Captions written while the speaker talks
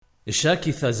Isha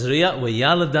ki Tazriya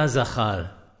weyalada zachar.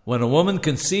 When a woman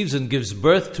conceives and gives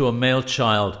birth to a male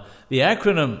child. The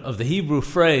acronym of the Hebrew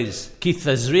phrase ki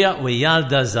Tazriya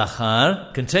weyalda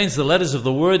zachar contains the letters of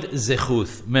the word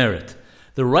zechuth, merit.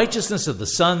 The righteousness of the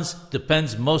sons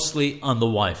depends mostly on the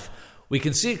wife. We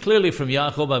can see it clearly from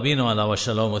Ya'aqob Avinu alav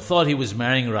shalom, who thought he was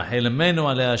marrying Rachel Imenu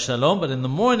alav shalom, but in the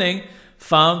morning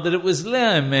found that it was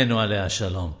Leah Imenu alav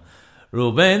shalom.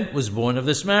 Reuben was born of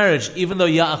this marriage, even though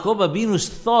Ya'aqob Avinu's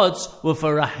thoughts were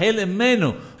for Rachel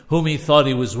Imenu, whom he thought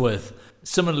he was with.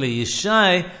 Similarly,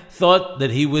 Yishai thought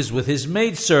that he was with his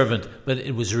maidservant, but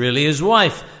it was really his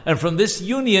wife. And from this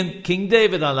union, King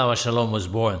David alav shalom was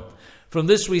born. From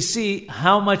this we see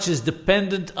how much is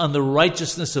dependent on the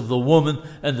righteousness of the woman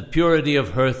and the purity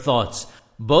of her thoughts.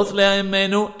 Both Leah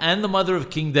Imenu and the mother of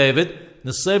King David,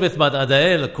 Nesebeth bat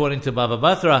Adael, according to Baba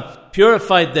Batra,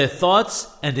 purified their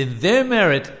thoughts and in their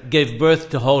merit gave birth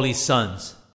to holy sons.